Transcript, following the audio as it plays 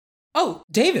Oh,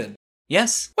 David.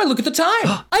 Yes? Why, look at the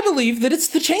time. I believe that it's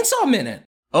the Chainsaw Minute.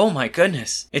 Oh my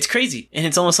goodness. It's crazy. And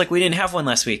it's almost like we didn't have one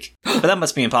last week. But that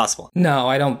must be impossible. No,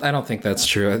 I don't think that's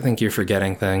true. I think you're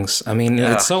forgetting things. I mean,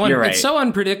 Ugh, it's so you're right. it's so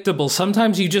unpredictable.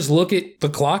 Sometimes you just look at the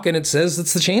clock and it says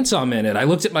it's the Chainsaw Minute. I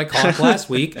looked at my clock last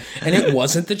week and it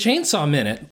wasn't the Chainsaw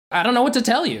Minute. I don't know what to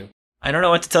tell you. I don't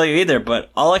know what to tell you either, but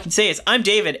all I can say is I'm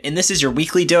David, and this is your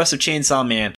weekly dose of Chainsaw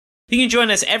Man. You can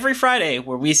join us every Friday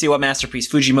where we see what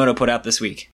masterpiece Fujimoto put out this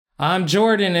week. I'm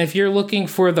Jordan. If you're looking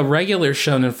for the regular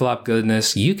Shonen Flop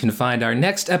goodness, you can find our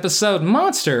next episode,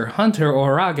 Monster Hunter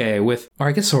Orage, with, or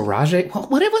I guess Orage?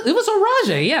 What it was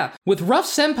Orage, yeah, with Rough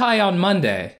Senpai on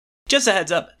Monday. Just a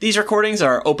heads up, these recordings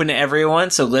are open to everyone,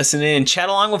 so listen in and chat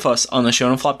along with us on the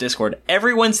Shonen Flop Discord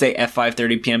every Wednesday at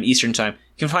 5:30 p.m. Eastern Time.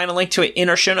 You can find a link to it in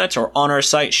our show notes or on our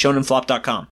site,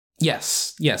 shonenflop.com.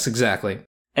 Yes, exactly.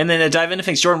 And then to dive into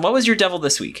things, Jordan, what was your devil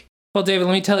this week? Well, David,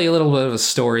 let me tell you a little bit of a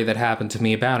story that happened to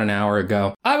me about an hour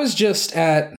ago. I was just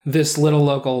at this little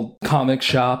local comic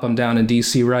shop. I'm down in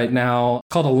DC right now,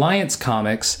 called Alliance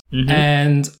Comics. Mm-hmm.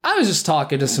 And I was just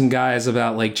talking to some guys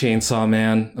about, like, Chainsaw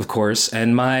Man, of course.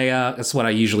 And that's what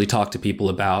I usually talk to people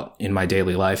about in my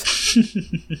daily life.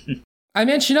 I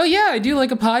mentioned, I do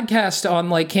like a podcast on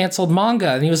like canceled manga.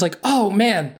 And he was like, oh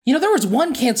man, there was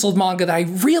one canceled manga that I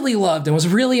really loved and was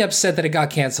really upset that it got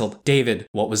canceled. David,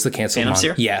 what was the canceled Phantom manga?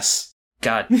 Seer? Yes.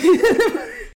 God.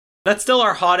 That's still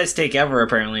our hottest take ever,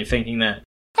 apparently, thinking that.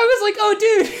 I was like, oh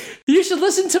dude, you should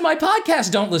listen to my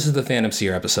podcast. Don't listen to the Phantom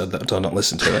Seer episode though. Don't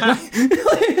listen to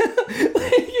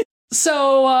it.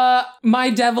 So, my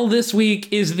devil this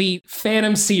week is the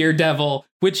Phantom Seer devil,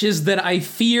 which is that I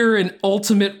fear an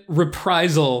ultimate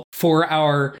reprisal for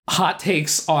our hot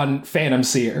takes on Phantom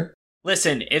Seer.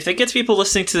 Listen, if it gets people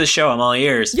listening to the show, I'm all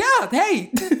ears. Yeah,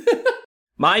 hey!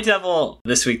 My devil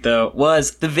this week, though,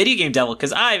 was the video game devil,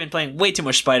 because I've been playing way too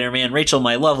much Spider-Man. Rachel,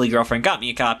 my lovely girlfriend, got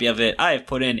me a copy of it. I have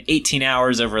put in 18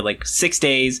 hours over, 6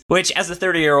 days, which, as a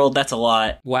 30-year-old, that's a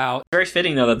lot. Wow. Very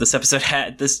fitting, though,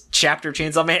 that this chapter of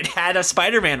Chainsaw Man had a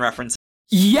Spider-Man reference.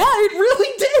 Yeah, it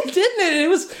really did, didn't it? It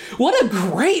was, what a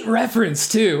great reference,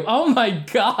 too. Oh my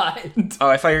god. Oh,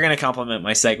 I thought you were going to compliment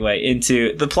my segue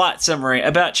into the plot summary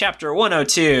about Chapter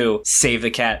 102, Save the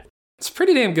Cat. It's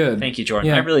pretty damn good. Thank you, Jordan.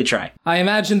 Yeah. I really try. I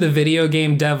imagine the video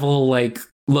game devil,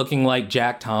 looking like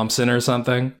Jack Thompson or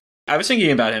something. I was thinking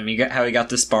about him, how he got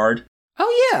disbarred.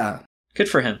 Oh, yeah. Good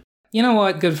for him. You know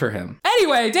what? Good for him.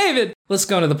 Anyway, David, let's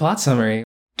go into the plot summary.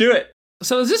 Do it.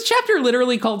 So is this chapter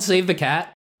literally called Save the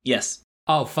Cat? Yes.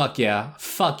 Oh, fuck yeah.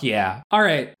 Fuck yeah. All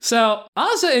right. So,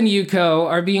 Asa and Yuko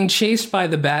are being chased by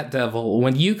the Bat Devil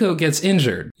when Yuko gets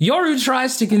injured. Yoru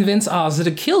tries to convince Asa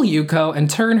to kill Yuko and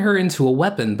turn her into a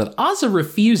weapon, but Asa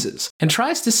refuses and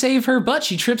tries to save her, but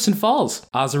she trips and falls.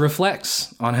 Asa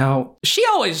reflects on how she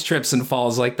always trips and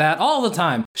falls like that all the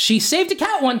time. She saved a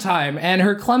cat one time, and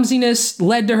her clumsiness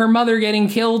led to her mother getting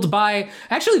killed by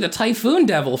actually the Typhoon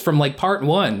Devil from part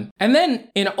 1. And then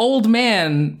an old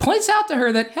man points out to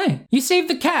her that, hey, you saved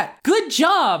the cat. Good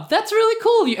job. That's really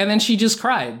cool of you. And then she just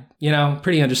cried.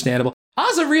 Pretty understandable.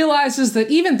 Asa realizes that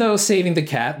even though saving the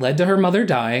cat led to her mother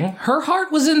dying, her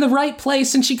heart was in the right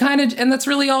place, and and that's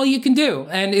really all you can do.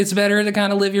 And it's better to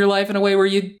kind of live your life in a way where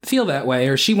you feel that way,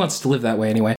 or she wants to live that way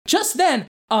anyway. Just then,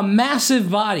 a massive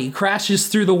body crashes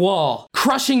through the wall,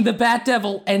 crushing the Bat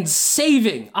Devil and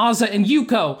saving Asa and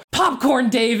Yuko. Popcorn,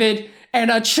 David! And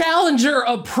a challenger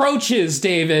approaches,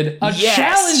 David.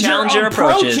 Challenger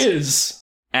approaches.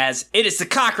 As it is the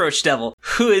Cockroach Devil,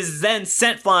 who is then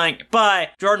sent flying by,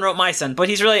 Jordan wrote my son, but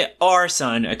he's really our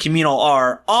son, a communal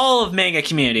R, all of manga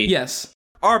community. Yes.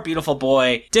 Our beautiful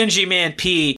boy, Denji Man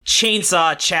P,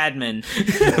 Chainsaw Chadman,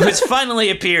 who has finally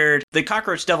appeared. The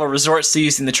Cockroach Devil resorts to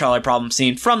using the trolley problem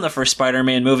scene from the first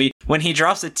Spider-Man movie when he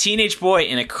drops a teenage boy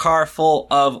in a car full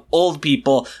of old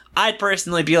people. I'd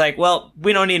personally be like, well,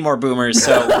 we don't need more boomers,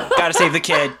 so gotta save the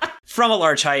kid from a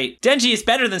large height. Denji is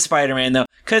better than Spider-Man, though,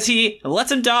 because he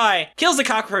lets him die, kills the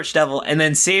Cockroach Devil, and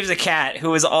then saves a cat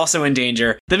who is also in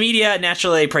danger. The media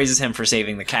naturally praises him for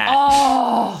saving the cat.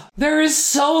 Oh, there is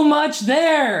so much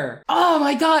there. Oh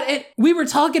my god, we were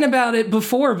talking about it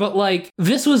before, but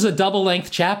this was a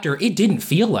double-length chapter. It didn't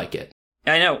feel like it.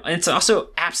 I know, and it's also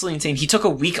absolutely insane. He took a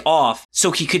week off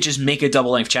so he could just make a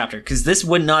double-length chapter, because this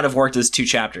would not have worked as 2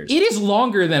 chapters. It is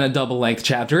longer than a double-length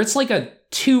chapter. It's like a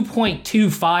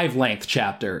 2.25 length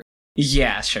chapter.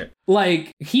 Yeah, sure.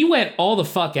 He went all the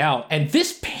fuck out, and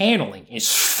this paneling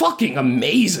is fucking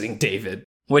amazing, David.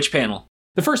 Which panel?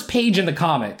 The first page in the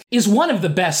comic is one of the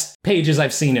best pages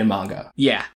I've seen in manga.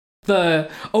 Yeah. the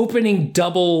opening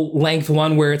double length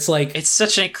one where it's like, It's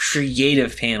such a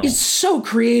creative panel. it's so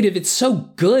creative, it's so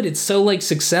good, it's so like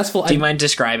successful. Do you mind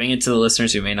describing it to the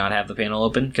listeners who may not have the panel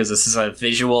open? Because this is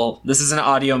this is an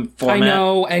audio format.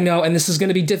 I know, and this is going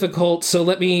to be difficult. So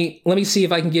let me see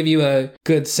if I can give you a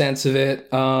good sense of it.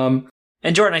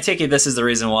 And Jordan, I take it this is the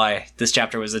reason why this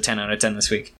chapter was a 10 out of 10 this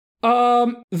week.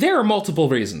 There are multiple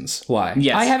reasons why.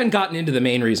 Yes. I haven't gotten into the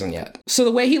main reason yet. So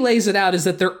the way he lays it out is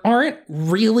that there aren't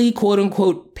really quote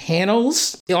unquote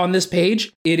panels on this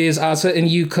page. It is Asa and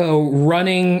Yuko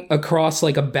running across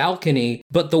like a balcony,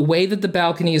 but the way that the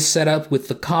balcony is set up with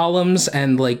the columns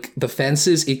and like the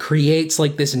fences, it creates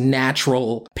like this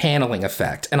natural paneling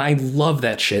effect. And I love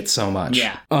that shit so much.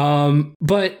 Yeah.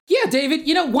 But yeah, David,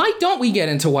 why don't we get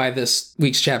into why this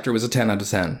week's chapter was a 10 out of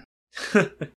 10?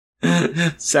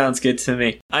 Sounds good to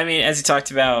me. I mean, as you talked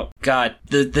about, God,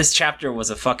 this chapter was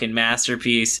a fucking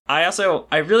masterpiece. I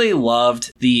really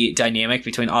loved the dynamic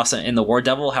between Asa and the War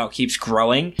Devil, how it keeps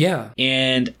growing. Yeah.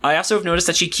 And I also have noticed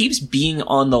that she keeps being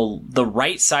on the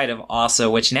right side of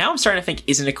Asa, which now I'm starting to think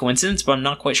isn't a coincidence, but I'm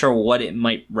not quite sure what it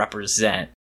might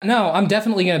represent. No, I'm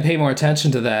definitely going to pay more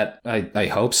attention to that. I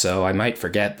hope so. I might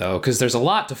forget, though, because there's a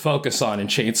lot to focus on in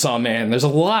Chainsaw Man. There's a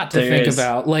lot to think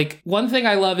about. Like, one thing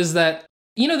I love is that,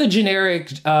 the generic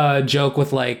joke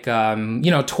with, like,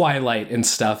 Twilight and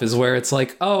stuff is where it's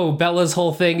like, oh, Bella's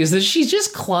whole thing is that she's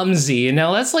just clumsy.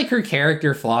 That's, like, her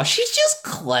character flaw. She's just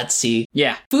klutzy.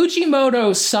 Yeah.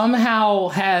 Fujimoto somehow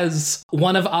has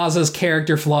one of Asa's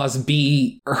character flaws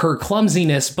be her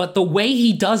clumsiness, but the way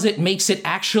he does it makes it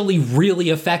actually really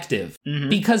effective. Mm-hmm.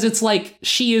 Because it's like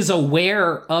she is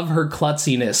aware of her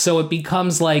klutziness, so it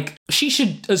becomes like she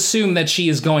should assume that she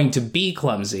is going to be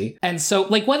clumsy. And so,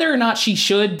 like, whether or not she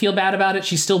should feel bad about it,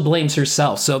 she still blames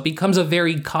herself. So it becomes a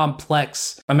very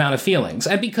complex amount of feelings.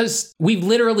 And because we've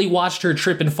literally watched her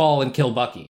trip and fall and kill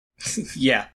Bucky.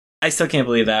 Yeah. I still can't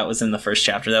believe that was in the first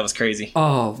chapter. That was crazy.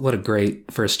 Oh, what a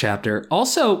great first chapter.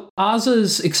 Also,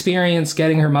 Asa's experience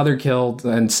getting her mother killed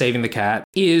and saving the cat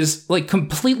is like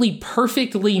completely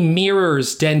perfectly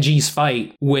mirrors Denji's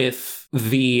fight with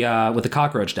the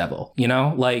cockroach devil,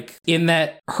 like in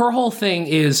that her whole thing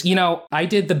is, I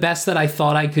did the best that I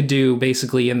thought I could do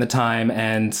basically in the time,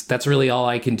 and that's really all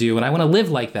I can do, and I want to live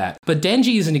like that. But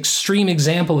Denji is an extreme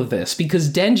example of this,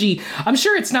 because Denji, I'm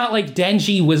sure it's not like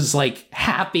Denji was like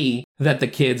happy that the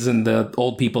kids and the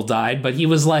old people died, but he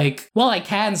was like, well, I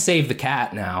can save the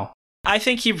cat now. I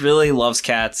think he really loves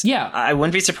cats. Yeah. I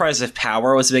wouldn't be surprised if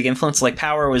Power was a big influence. Like,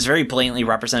 Power was very blatantly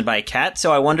represented by a cat,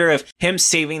 so I wonder if him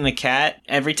saving the cat,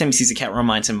 every time he sees a cat,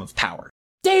 reminds him of Power.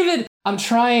 David, I'm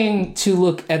trying to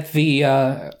look at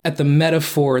the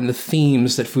metaphor and the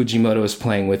themes that Fujimoto is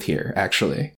playing with here,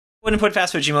 actually. Wouldn't put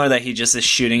past Fujimoto that he just is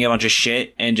shooting a bunch of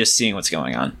shit and just seeing what's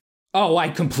going on. Oh, I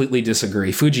completely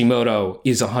disagree. Fujimoto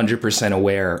is 100%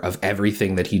 aware of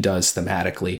everything that he does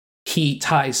thematically. He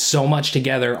ties so much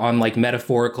together on like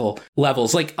metaphorical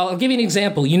levels. Like, I'll give you an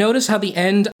example. You notice how the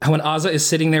end, when Asa is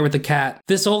sitting there with the cat,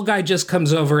 this old guy just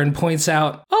comes over and points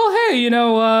out, oh, hey,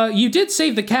 you did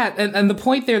save the cat. And the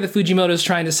point there that Fujimoto is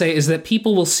trying to say is that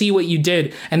people will see what you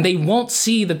did, and they won't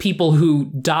see the people who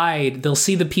died. They'll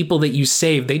see the people that you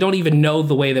saved. They don't even know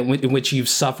the way that in which you've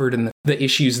suffered and the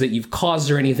issues that you've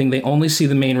caused or anything. They only see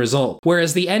the main result.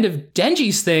 Whereas the end of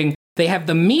Denji's thing, they have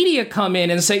the media come in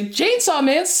and say, Chainsaw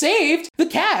Man saved the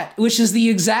cat, which is the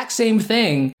exact same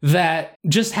thing that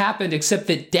just happened, except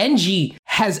that Denji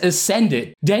has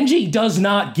ascended. Denji does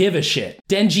not give a shit.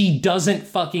 Denji doesn't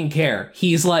fucking care.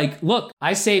 He's like, look,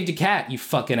 I saved a cat, you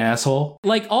fucking asshole.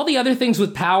 Like, all the other things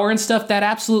with power and stuff, that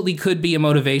absolutely could be a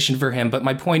motivation for him, but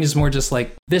my point is more just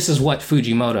like, this is what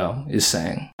Fujimoto is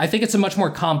saying. I think it's a much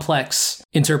more complex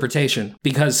interpretation,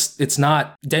 because it's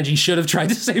not, Denji should have tried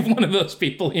to save one of those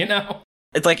people,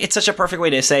 It's like, it's such a perfect way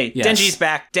to say, yes. Denji's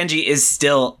back. Denji is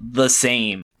still the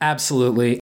same.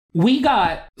 Absolutely. We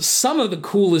got some of the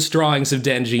coolest drawings of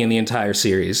Denji in the entire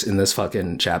series in this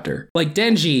fucking chapter. Like,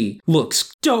 Denji looks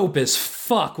dope as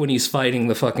fuck when he's fighting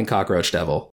the fucking cockroach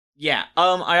devil. Yeah.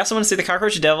 I also want to say the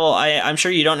cockroach devil, I'm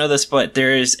sure you don't know this, but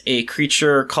there's a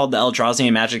creature called the Eldrazi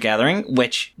in Magic Gathering,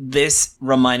 which this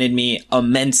reminded me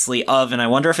immensely of, and I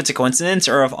wonder if it's a coincidence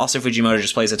or if also Fujimoto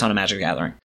just plays a ton of Magic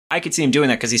Gathering. I could see him doing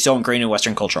that because he's so ingrained in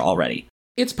Western culture already.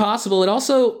 It's possible. It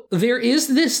also, there is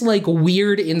this like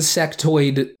weird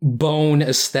insectoid bone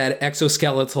aesthetic,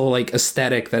 exoskeletal like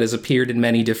aesthetic that has appeared in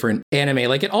many different anime.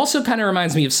 Like, it also kind of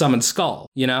reminds me of Summoned Skull,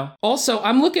 Also,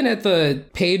 I'm looking at the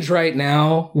page right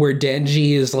now where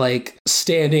Denji is like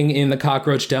standing in the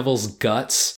cockroach devil's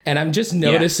guts. And I'm just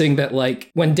noticing that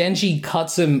like when Denji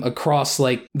cuts him across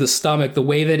like the stomach, the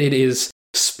way that it is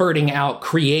spurting out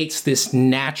creates this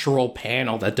natural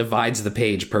panel that divides the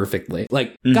page perfectly.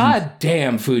 Like, god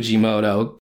damn,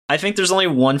 Fujimoto. I think there's only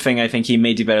one thing I think he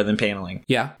may do better than paneling.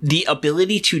 Yeah. The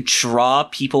ability to draw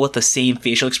people with the same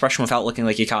facial expression without looking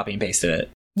like you copy and pasted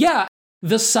it. Yeah,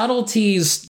 the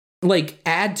subtleties, like,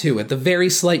 add to it, the very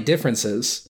slight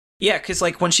differences. Yeah, because,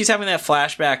 like, when she's having that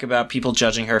flashback about people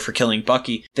judging her for killing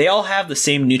Bucky, they all have the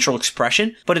same neutral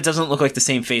expression, but it doesn't look like the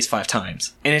same face 5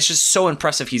 times. And it's just so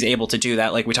impressive he's able to do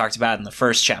that, like we talked about in the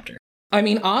first chapter. I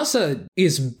mean, Asa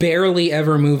is barely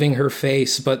ever moving her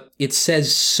face, but it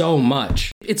says so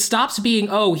much. It stops being,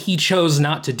 oh, he chose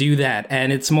not to do that,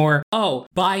 and it's more, oh,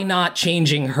 by not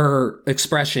changing her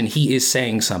expression, he is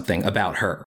saying something about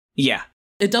her. Yeah.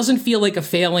 It doesn't feel like a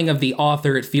failing of the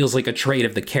author, it feels like a trait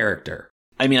of the character.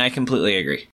 I mean, I completely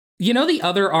agree. You know the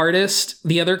other artist,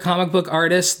 the other comic book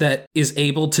artist that is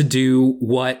able to do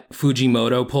what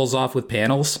Fujimoto pulls off with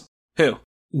panels? Who?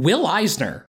 Will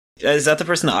Eisner. Is that the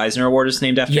person the Eisner Award is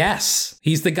named after? Yes.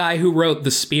 He's the guy who wrote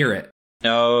The Spirit.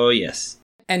 Oh, yes.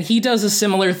 And he does a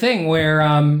similar thing where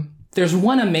there's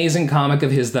one amazing comic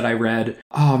of his that I read.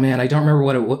 Oh man, I don't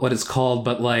remember what it's called,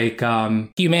 but like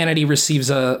humanity receives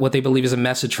what they believe is a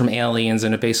message from aliens,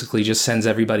 and it basically just sends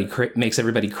everybody makes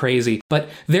everybody crazy. But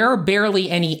there are barely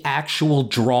any actual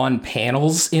drawn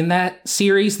panels in that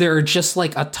series. There are just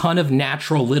like a ton of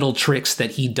natural little tricks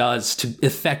that he does to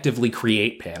effectively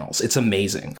create panels. It's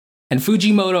amazing. And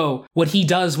Fujimoto, what he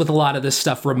does with a lot of this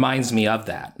stuff reminds me of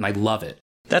that, and I love it.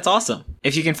 That's awesome.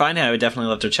 If you can find it, I would definitely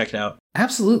love to check it out.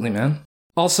 Absolutely, man.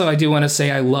 Also, I do want to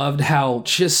say I loved how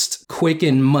just quick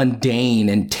and mundane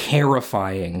and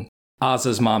terrifying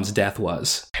Asa's mom's death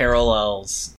was.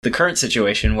 Parallels the current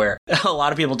situation where a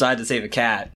lot of people died to save a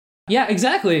cat. Yeah,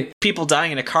 exactly. People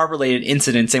dying in a car-related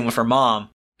incident, same with her mom.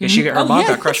 Her mom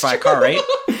got crushed by a car, right?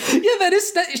 Yeah,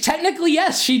 technically,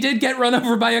 yes. She did get run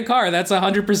over by a car. That's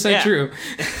 100% true.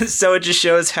 So it just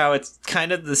shows how it's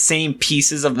kind of the same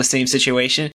pieces of the same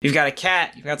situation. You've got a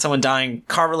cat, you've got someone dying,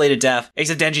 car-related death,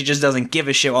 except Denji just doesn't give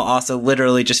a shit while Asa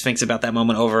literally just thinks about that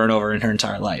moment over and over in her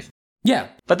entire life. Yeah.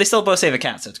 But they still both save a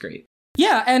cat, so it's great.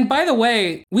 Yeah, and by the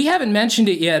way, we haven't mentioned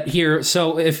it yet here,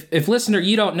 so if listener,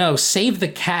 you don't know, Save the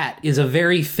Cat is a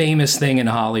very famous thing in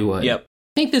Hollywood. Yep.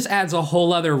 I think this adds a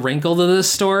whole other wrinkle to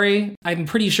this story. I'm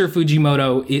pretty sure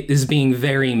Fujimoto is being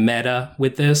very meta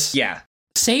with this. Yeah.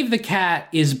 Save the Cat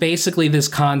is basically this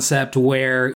concept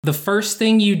where the first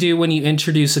thing you do when you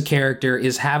introduce a character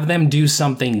is have them do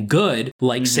something good,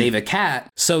 like save a cat,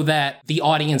 so that the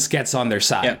audience gets on their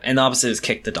side. Yeah, and the opposite is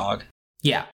kick the dog.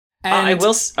 Yeah. And I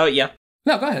will... Oh, yeah.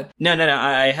 No, go ahead. No.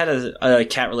 I had a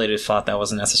cat-related thought that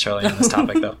wasn't necessarily on this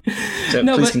topic, though. So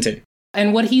please continue.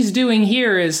 And what he's doing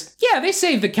here is, yeah, they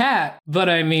saved the cat, but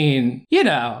I mean, you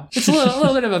know, it's a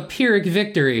little bit of a Pyrrhic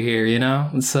victory here, you know?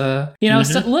 It's, so,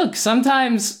 look,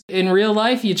 sometimes in real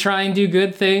life you try and do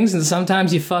good things, and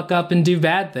sometimes you fuck up and do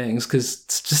bad things, because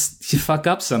it's just, you fuck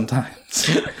up sometimes.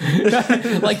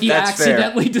 Like you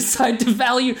accidentally decide to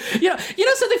value, so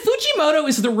the Fujimoto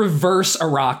is the reverse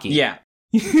Araki. Yeah.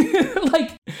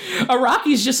 Like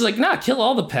Araki's just like, nah, kill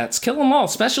all the pets, kill them all,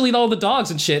 especially all the dogs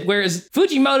and shit, whereas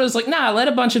Fujimoto's like, nah, let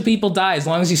a bunch of people die as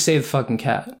long as you save the fucking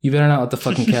cat. You better not let the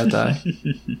fucking cat die.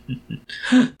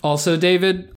 Also,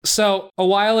 David, so a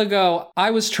while ago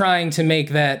I was trying to make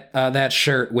that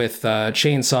shirt with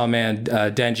Chainsaw Man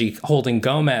Denji holding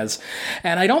Gomez,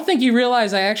 and I don't think you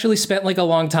realize I actually spent like a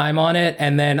long time on it,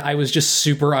 and then I was just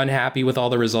super unhappy with all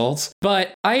the results.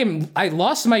 But I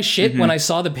lost my shit when I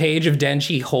saw the page of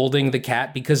Denji holding the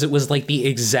cat, because it was like the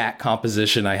exact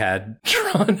composition I had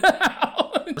drawn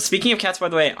out. Speaking of cats, by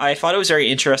the way, I thought it was very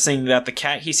interesting that the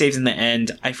cat he saves in the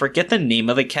end, I forget the name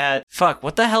of the cat. Fuck,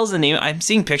 what the hell's the name? I'm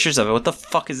seeing pictures of it. What the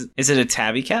fuck is it a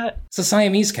tabby cat? It's a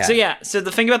Siamese cat. So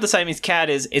the thing about the Siamese cat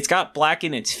is it's got black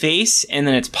in its face and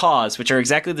then its paws, which are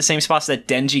exactly the same spots that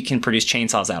Denji can produce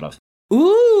chainsaws out of.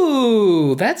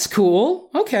 Ooh, that's cool.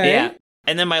 Okay. Yeah.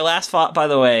 And then my last thought, by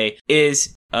the way,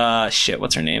 is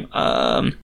what's her name?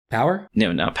 Power?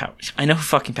 No, not Power. I know who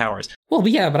fucking Power is. Well,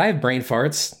 yeah, but I have brain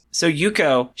farts. So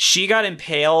Yuko, she got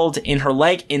impaled in her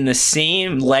leg in the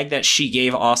same leg that she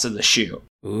gave Asa the shoe.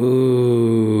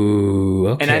 Ooh,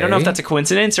 okay. And I don't know if that's a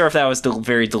coincidence or if that was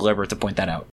very deliberate to point that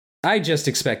out. I just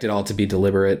expect it all to be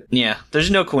deliberate. Yeah,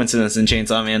 there's no coincidence in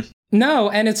Chainsaw Man. No,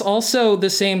 and it's also the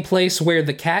same place where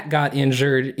the cat got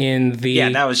injured in the... Yeah,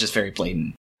 that was just very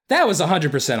blatant. That was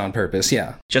 100% on purpose,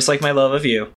 yeah. Just like my love of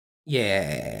you.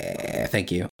 Yeah,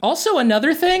 thank you. Also,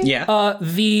 another thing,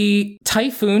 the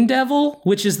Typhoon Devil,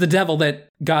 which is the devil that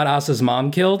got Asa's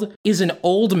mom killed, is an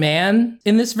old man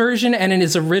in this version, and in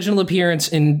his original appearance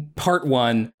in part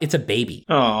 1, it's a baby.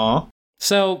 Aww.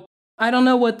 So, I don't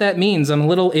know what that means. I'm a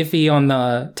little iffy on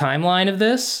the timeline of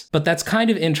this, but that's kind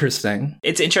of interesting.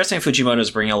 It's interesting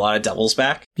Fujimoto's bringing a lot of devils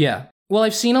back. Yeah. Well,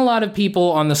 I've seen a lot of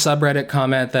people on the subreddit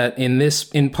comment that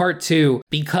in part 2,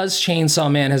 because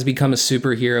Chainsaw Man has become a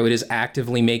superhero, it is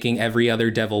actively making every other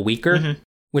devil weaker,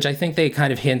 which I think they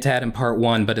kind of hint at in part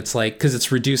 1, but it's like, because it's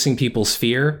reducing people's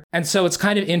fear. And so it's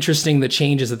kind of interesting the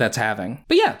changes that that's having.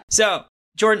 But yeah. So,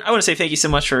 Jordan, I want to say thank you so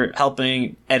much for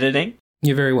helping editing.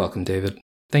 You're very welcome, David.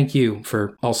 Thank you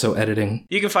for also editing.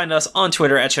 You can find us on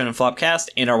Twitter at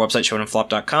ShonenFlopcast and our website,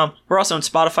 ShonenFlop.com. We're also on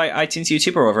Spotify, iTunes,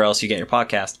 YouTube, or wherever else you get your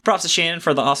podcast. Props to Shannon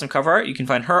for the awesome cover art. You can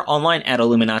find her online at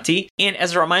Illuminati. And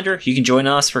as a reminder, you can join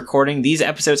us recording these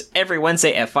episodes every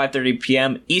Wednesday at 5:30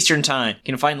 p.m. Eastern Time.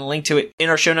 You can find the link to it in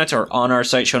our show notes or on our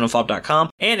site,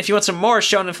 ShonenFlop.com. And if you want some more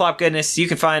Shonen Flop goodness, you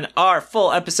can find our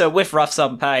full episode with Rough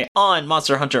Senpai on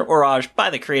Monster Hunter Orage by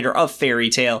the creator of Fairy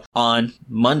Tail on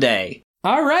Monday.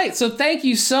 All right, so thank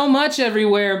you so much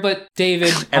everywhere, but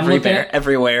David... Everywhere.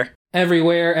 Everyone,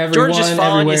 George just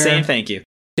following everywhere. you saying thank you.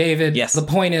 David, yes. The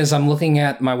point is I'm looking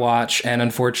at my watch, and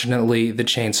unfortunately the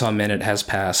Chainsaw Minute has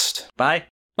passed. Bye.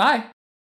 Bye.